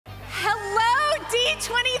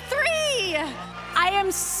2023. I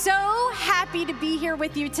am so happy to be here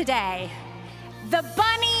with you today. The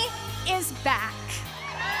bunny is back.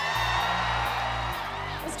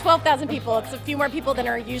 It's 12,000 people. It's a few more people than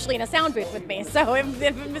are usually in a sound booth with me, so it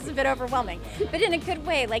was a bit overwhelming. But in a good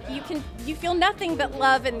way, like you feel nothing but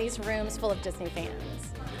love in these rooms full of Disney fans.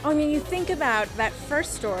 I mean, you think about that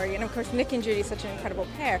first story, and of course Nick and Judy, such an incredible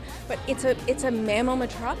pair, but it's a mammal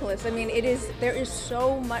metropolis. I mean, there is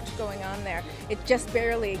so much going on there. It's just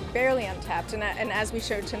barely untapped. And as we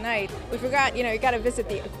showed tonight, we forgot, you got to visit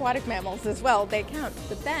the aquatic mammals as well. They count,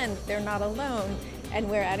 but then they're not alone. And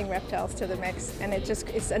we're adding reptiles to the mix, and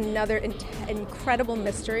it's another incredible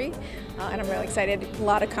mystery, and I'm really excited. A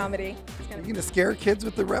lot of comedy. Are you gonna scare kids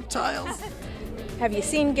with the reptiles? Have you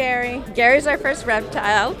seen Gary? Gary's our first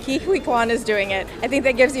reptile. Ke Huy Quan is doing it. I think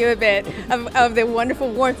that gives you a bit of the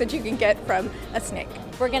wonderful warmth that you can get from a snake.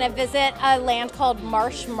 We're gonna visit a land called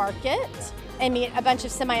Marsh Market and meet a bunch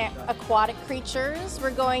of semi-aquatic creatures.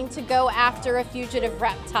 We're going to go after a fugitive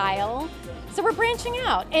reptile. So we're branching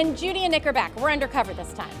out, and Judy and Nick are back. We're undercover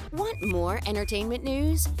this time. Want more entertainment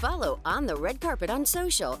news? Follow On the Red Carpet on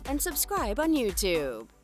social and subscribe on YouTube.